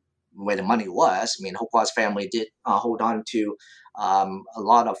because where the money was. I mean, Hokua's family did hold on to a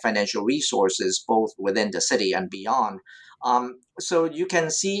lot of financial resources, both within the city and beyond. So you can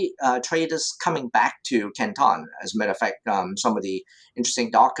see traders coming back to Canton. As a matter of fact, some of the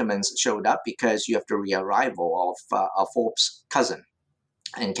interesting documents showed up because you have the rearrival of Forbes' cousin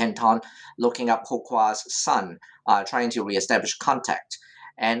in Canton, looking up Ho Kwa's son, trying to reestablish contact.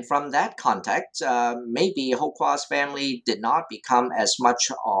 And from that contact, maybe Ho Kwa's family did not become as much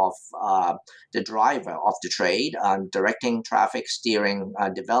of the driver of the trade, directing traffic, steering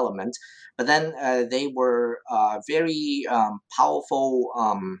development. But then they were very powerful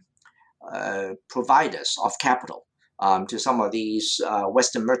providers of capital to some of these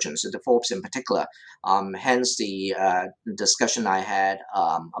Western merchants, the Forbes in particular. Hence the discussion I had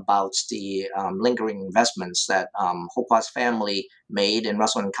about the lingering investments that Ho Kwa's family made in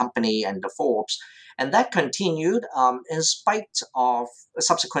Russell and Company and the Forbes. And that continued in spite of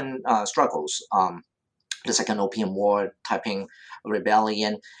subsequent struggles. The Second Opium War, Taiping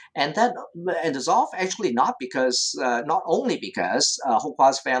Rebellion, and that dissolved actually not only because Ho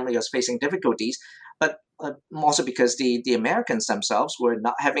Kwa's family was facing difficulties, but also because the Americans themselves were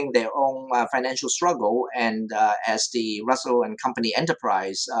not having their own financial struggle, and as the Russell and Company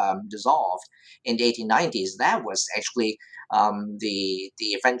enterprise dissolved in the 1890s, that was actually the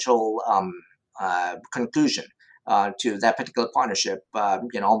eventual conclusion to that particular partnership,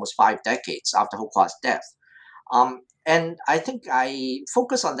 almost 5 decades after Ho Kwa's death. And I think I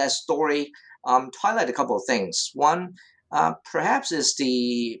focus on that story to highlight a couple of things. One, perhaps is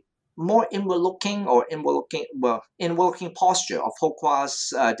the more inward-looking posture of Ho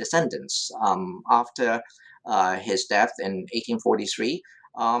Kwa's descendants after his death in 1843.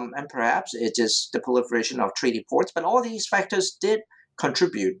 And perhaps it is the proliferation of treaty ports, but all these factors did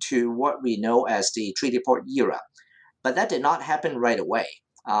contribute to what we know as the treaty port era. But that did not happen right away.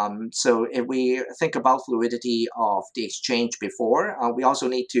 So if we think about fluidity of the exchange before, we also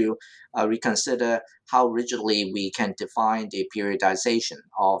need to reconsider how rigidly we can define the periodization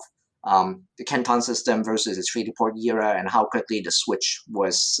of the Canton system versus the treaty port era, and how quickly the switch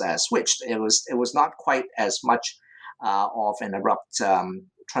was switched. It was not quite as much of an abrupt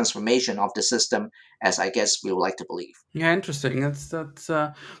transformation of the system as I guess we would like to believe. Yeah, interesting. That's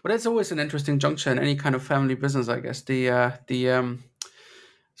always an interesting juncture in any kind of family business, I guess. The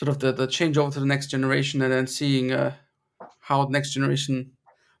sort of the change over to the next generation, and then seeing how the next generation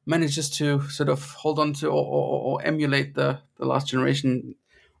manages to sort of hold on to or emulate the last generation,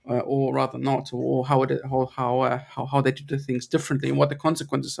 or rather not, or how they do things differently and what the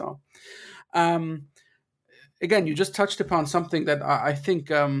consequences are. Again, you just touched upon something that I think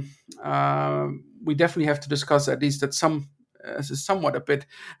we definitely have to discuss, at least at somewhat a bit,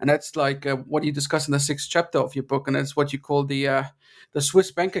 and that's like what you discuss in the 6th chapter of your book, and that's what you call the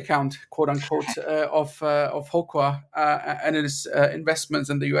Swiss bank account, quote unquote, of Ho Kwa and its investments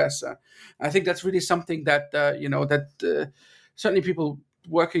in the US. I think that's really something that certainly people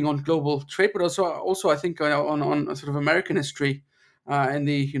working on global trade, but also I think on sort of American history in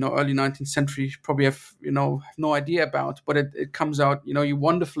the early 19th century probably have no idea about, but it comes out. You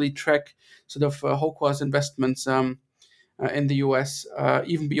wonderfully track sort of Ho Kwa's investments in the US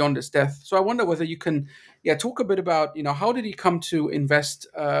even beyond his death. So I wonder whether you can talk a bit about how did he come to invest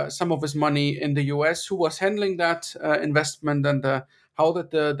some of his money in the US, who was handling that investment, and how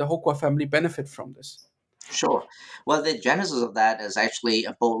did the Ho Kwa family benefit from this? Sure. Well, the genesis of that is actually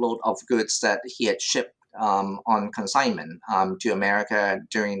a boatload of goods that he had shipped on consignment to America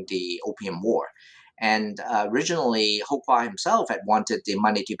during the Opium War. And originally, Ho Kwa himself had wanted the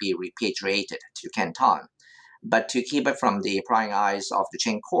money to be repatriated to Canton. But to keep it from the prying eyes of the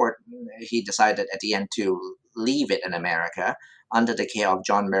Qing court, he decided at the end to leave it in America under the care of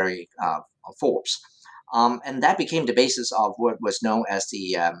John Murray Forbes. And that became the basis of what was known as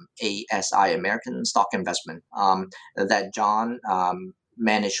the ASI, American Stock Investment, that John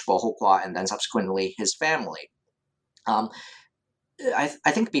managed for Ho Kwa and then subsequently his family. I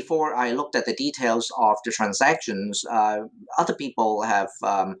think before I looked at the details of the transactions, other people have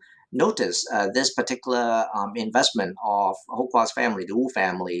noticed this particular investment of Ho Kwa's family, the Wu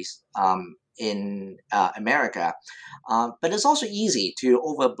families, in America. But it's also easy to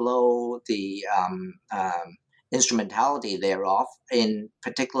overblow the instrumentality thereof, in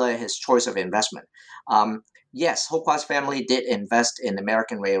particular his choice of investment. Yes, Ho Kwa's family did invest in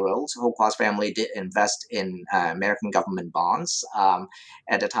American railroads. Ho Kwa's family did invest in American government bonds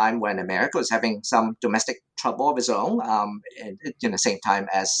at a time when America was having some domestic trouble of its own, in the same time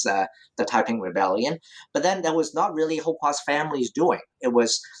as the Taiping Rebellion. But then that was not really Ho Kwa's family's doing. It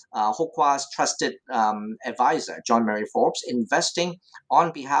was Ho Kwa's trusted advisor, John Murray Forbes, investing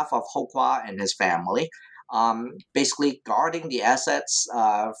on behalf of Ho Kwa and his family, basically guarding the assets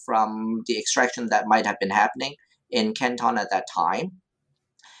from the extraction that might have been happening in Canton at that time.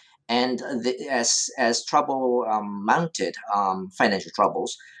 And as trouble mounted, financial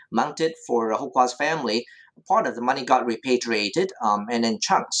troubles mounted for Ho Kwa's family, part of the money got repatriated and in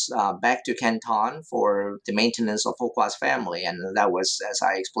chunks back to Canton for the maintenance of Ho Kwa's family. And that was, as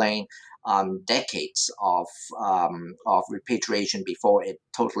I explained, decades of repatriation before it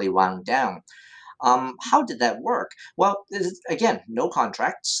totally wound down. How did that work? Well, again, no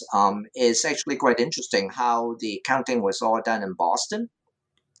contracts. It's actually quite interesting how the accounting was all done in Boston.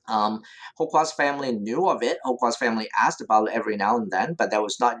 Ho Kwa's family knew of it. Ho Kwa's family asked about it every now and then, but there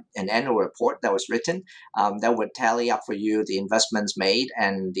was not an annual report that was written that would tally up for you the investments made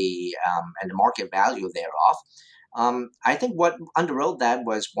and the market value thereof. I think what underwrote that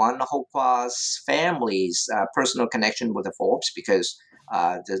was one, Ho Kwa's family's personal connection with the Forbes, because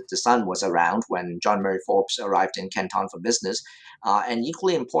the son was around when John Murray Forbes arrived in Canton for business. And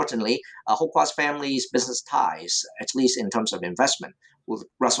equally importantly, Ho Kwa's family's business ties, at least in terms of investment, with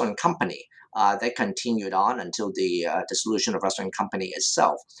Russell and Company. That continued on until the dissolution of Russell and Company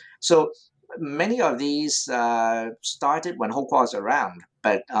itself. So many of these started when Ho Kwa was around,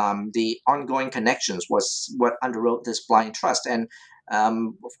 but the ongoing connections was what underwrote this blind trust. And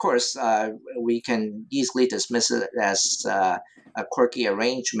of course, we can easily dismiss it as a quirky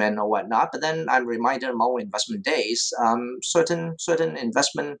arrangement or whatnot. But then I'm reminded of my own investment days, certain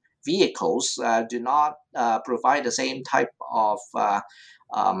investment vehicles do not provide the same type of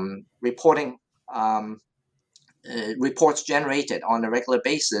reporting reports generated on a regular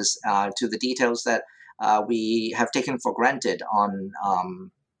basis to the details that we have taken for granted on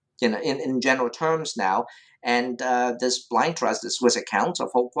in general terms now. And this blind trust, this Swiss account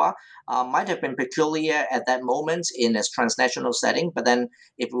of Ho Kwa, might have been peculiar at that moment in its transnational setting. But then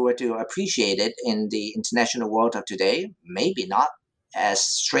if we were to appreciate it in the international world of today, maybe not as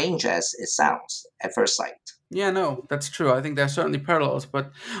strange as it sounds at first sight. Yeah, no, that's true. I think there are certainly parallels,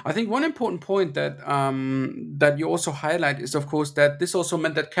 but I think one important point that that you also highlight is, of course, that this also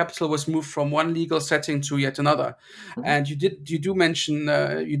meant that capital was moved from one legal setting to yet another. Mm-hmm. And you did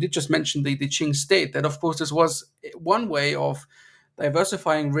just mention the Qing state. That, of course, this was one way of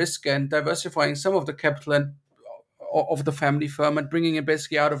diversifying risk and diversifying some of the capital and of the family firm and bringing it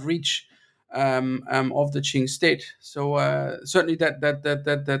basically out of reach of the Qing state. So certainly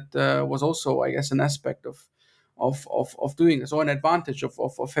that was also, I guess, an aspect of doing this, or an advantage of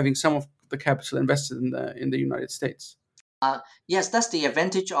having some of the capital invested in the United States. Yes, that's the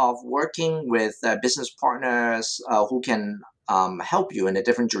advantage of working with business partners who can help you in a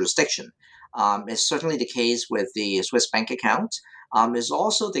different jurisdiction. It's certainly the case with the Swiss bank account. It's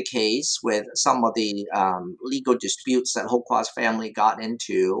also the case with some of the legal disputes that Ho Kwa's family got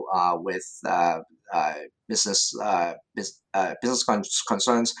into with business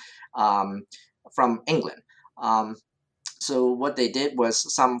concerns from England. So what they did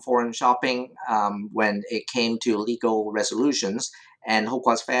was some foreign shopping when it came to legal resolutions, and Ho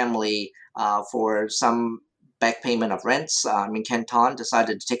Kwa's family, for some back payment of rents, Canton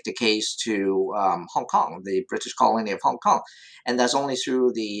decided to take the case to Hong Kong, the British colony of Hong Kong. And that's only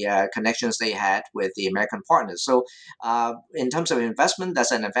through the connections they had with the American partners. So in terms of investment,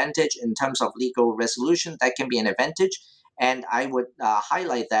 that's an advantage. In terms of legal resolution, that can be an advantage. And I would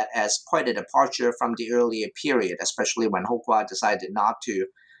highlight that as quite a departure from the earlier period, especially when Ho Kwa decided not to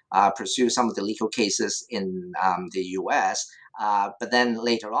pursue some of the legal cases in the U.S., but then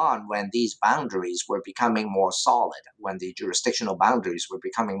later on, when these boundaries were becoming more solid, when the jurisdictional boundaries were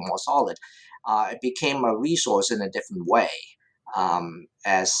becoming more solid, it became a resource in a different way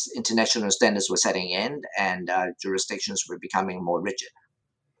as international standards were setting in and jurisdictions were becoming more rigid.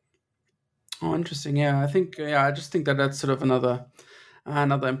 Oh, interesting. Yeah, I just think that that's sort of another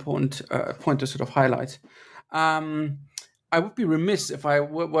important point to sort of highlight. I would be remiss if I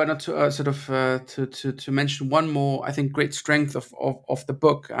were not to to mention one more, I think, great strength of the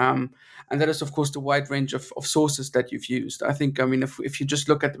book, and that is, of course, the wide range of sources that you've used. I think, if you just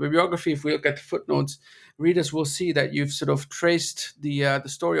look at the bibliography, if we look at the footnotes, readers will see that you've sort of traced the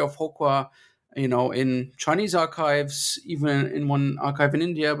story of Ho Kwa, in Chinese archives, even in one archive in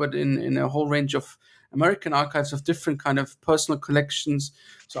India, but in a whole range of American archives of different kind of personal collections.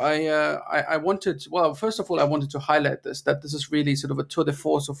 So I wanted, well, first of all, I wanted to highlight that this is really sort of a tour de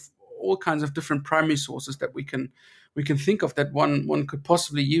force of all kinds of different primary sources that we can think of that one could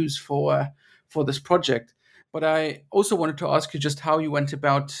possibly use for this project. But I also wanted to ask you just how you went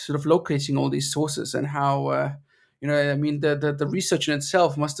about sort of locating all these sources and how the research in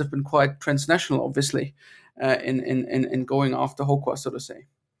itself must have been quite transnational, obviously, in going after Ho Kwa, so to say.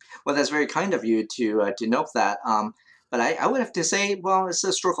 Well, that's very kind of you to note that. But I would have to say, well, it's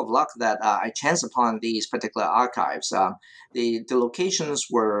a stroke of luck that I chanced upon these particular archives. The locations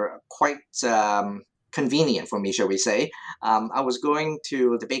were quite convenient for me, shall we say. I was going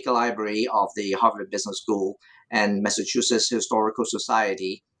to the Baker Library of the Harvard Business School and Massachusetts Historical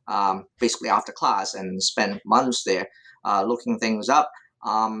Society, basically after class, and spent months there looking things up.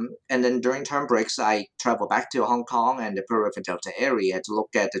 And then during term breaks, I traveled back to Hong Kong and the Pearl River Delta area to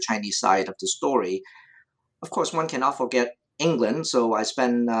look at the Chinese side of the story. Of course, one cannot forget England, so I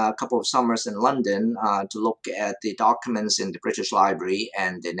spent a couple of summers in London to look at the documents in the British Library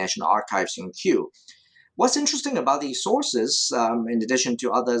and the National Archives in Kew. What's interesting about these sources, in addition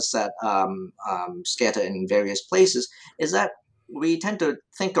to others that scatter in various places, is that we tend to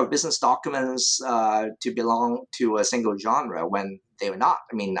think of business documents to belong to a single genre when they were not.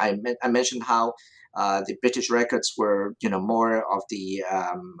 I mean, I mentioned how the British records were, more of the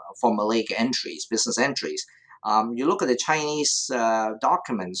formulaic entries, business entries. You look at the Chinese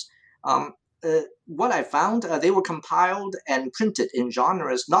documents. What I found, they were compiled and printed in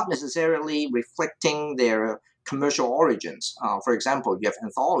genres not necessarily reflecting their commercial origins. For example, you have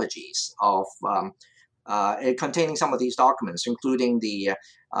anthologies of containing some of these documents, including the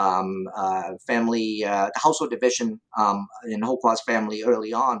family, the household division in Ho Kwa's family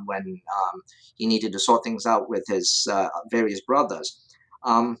early on when he needed to sort things out with his various brothers.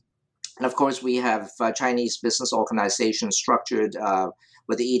 And of course, we have Chinese business organizations structured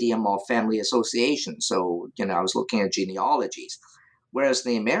with the idiom of family association. So, I was looking at genealogies. Whereas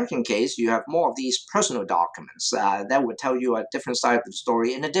in the American case, you have more of these personal documents that would tell you a different side of the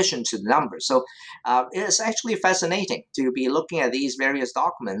story in addition to the numbers. So it's actually fascinating to be looking at these various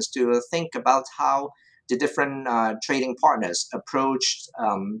documents to think about how the different trading partners approached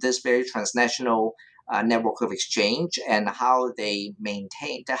this very transnational network of exchange and how they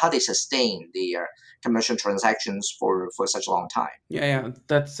sustain the commercial transactions for such a long time. Yeah,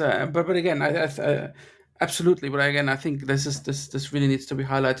 that's. But again, I absolutely. But again, I think this really needs to be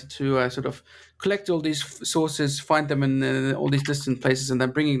highlighted to sort of collect all these sources, find them in all these distant places, and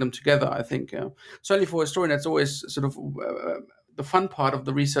then bringing them together. I think certainly for a historian, that's always sort of the fun part of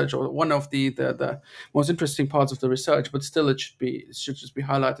the research, or one of the most interesting parts of the research. But still, it should just be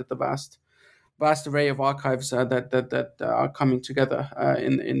highlighted the vast array of archives that are coming together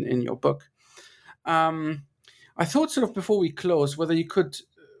in your book. I thought, sort of before we close, whether you could,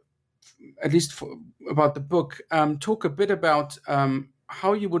 at least about the book, talk a bit about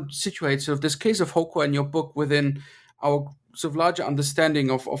how you would situate sort of this case of Ho Kwa in your book within our sort of larger understanding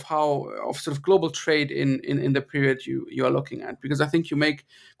of sort of global trade in the period you are looking at, because I think you make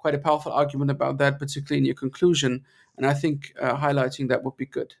quite a powerful argument about that, particularly in your conclusion, and I think highlighting that would be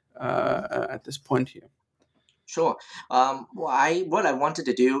good at this point here. Sure. What I wanted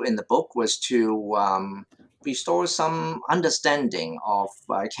to do in the book was to restore some understanding of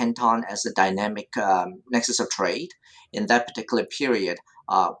Canton as a dynamic nexus of trade in that particular period,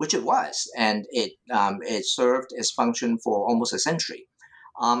 which it was, and it served its function for almost a century.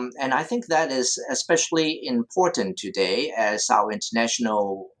 And I think that is especially important today as our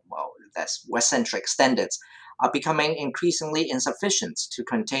international, that's West-centric standards are becoming increasingly insufficient to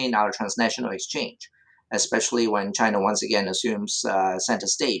contain our transnational exchange, especially when China once again assumes center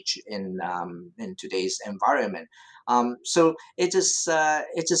stage in today's environment. So it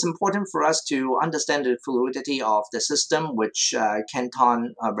is important for us to understand the fluidity of the system which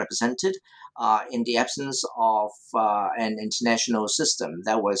Canton represented in the absence of an international system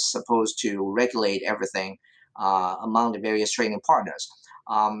that was supposed to regulate everything among the various trading partners.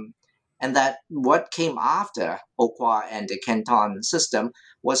 And that what came after Ho Kwa and the Canton system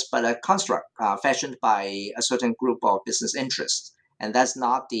was but a construct fashioned by a certain group of business interests, and that's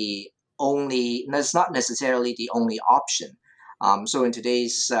not necessarily the only option. So in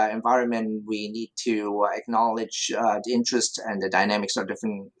today's environment, we need to acknowledge the interest and the dynamics of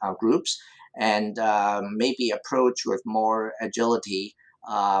different groups, and maybe approach with more agility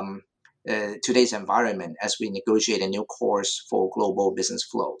today's environment as we negotiate a new course for global business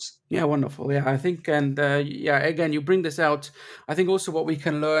flows. Yeah, wonderful. Yeah, I think, and again, you bring this out. I think also what we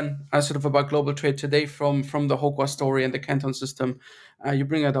can learn sort of about global trade today from the Ho Kwa story and the Canton system, you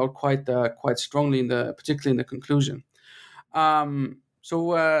bring it out quite strongly particularly in the conclusion.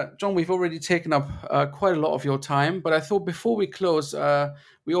 So, John, we've already taken up quite a lot of your time, but I thought before we close,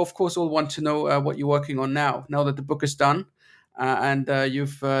 we of course all want to know what you're working on now that the book is done. And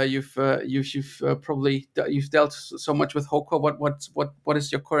you've dealt so much with Ho Kwa. What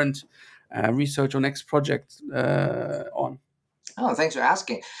is your current research or next project on? Oh, thanks for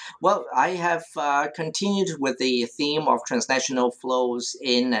asking. Well, I have continued with the theme of transnational flows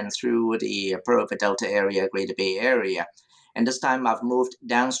in and through the Pearl River Delta area, Greater Bay Area. And this time I've moved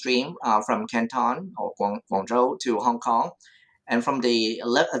downstream from Canton or Guangzhou to Hong Kong. And from the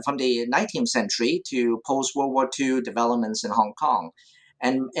 19th century to post-World War II developments in Hong Kong.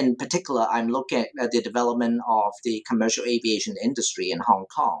 And in particular, I'm looking at the development of the commercial aviation industry in Hong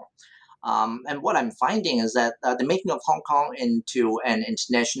Kong. And what I'm finding is that the making of Hong Kong into an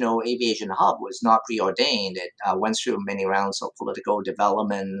international aviation hub was not preordained. It went through many rounds of political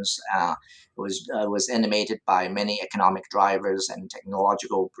developments. It was animated by many economic drivers and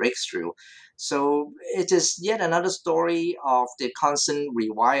technological breakthrough. So it is yet another story of the constant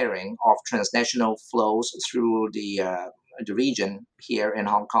rewiring of transnational flows through the region here in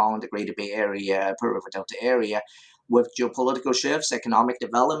Hong Kong, the Greater Bay Area, Pearl River Delta area, with geopolitical shifts, economic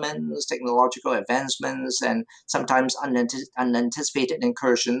developments, technological advancements, and sometimes unanticipated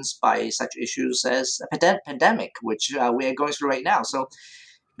incursions by such issues as a pandemic, which we are going through right now. So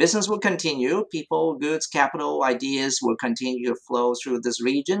business will continue. People, goods, capital, ideas will continue to flow through this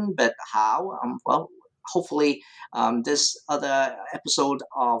region. But how? Well, hopefully this other episode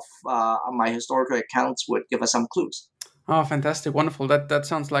of my historical accounts would give us some clues. Oh, fantastic! Wonderful. That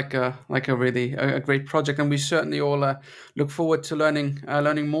sounds like a really a great project, and we certainly all look forward to learning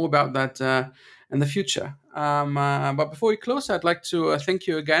more about that in the future. But before we close, I'd like to thank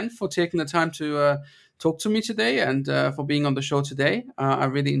you again for taking the time to talk to me today and for being on the show today. I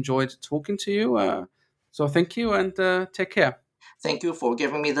really enjoyed talking to you. So thank you and take care. Thank you for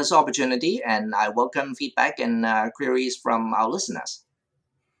giving me this opportunity, and I welcome feedback and queries from our listeners.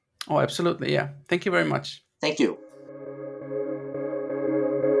 Oh, absolutely. Yeah. Thank you very much. Thank you.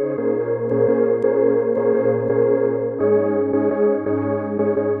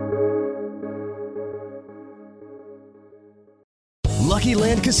 Lucky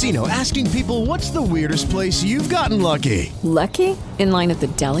Land Casino, asking people, what's the weirdest place you've gotten lucky? Lucky? In line at the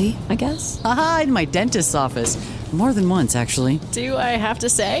deli, I guess? Aha, in my dentist's office. More than once, actually. Do I have to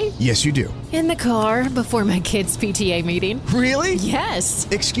say? Yes, you do. In the car before my kids' PTA meeting. Really? Yes.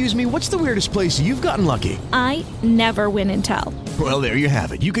 Excuse me, what's the weirdest place you've gotten lucky? I never win and tell. Well, there you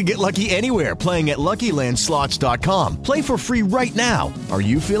have it. You can get lucky anywhere, playing at LuckyLandSlots.com. Play for free right now. Are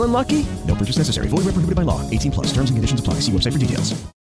you feeling lucky? No purchase necessary. Void where prohibited by law. 18+. Terms and conditions apply. See website for details.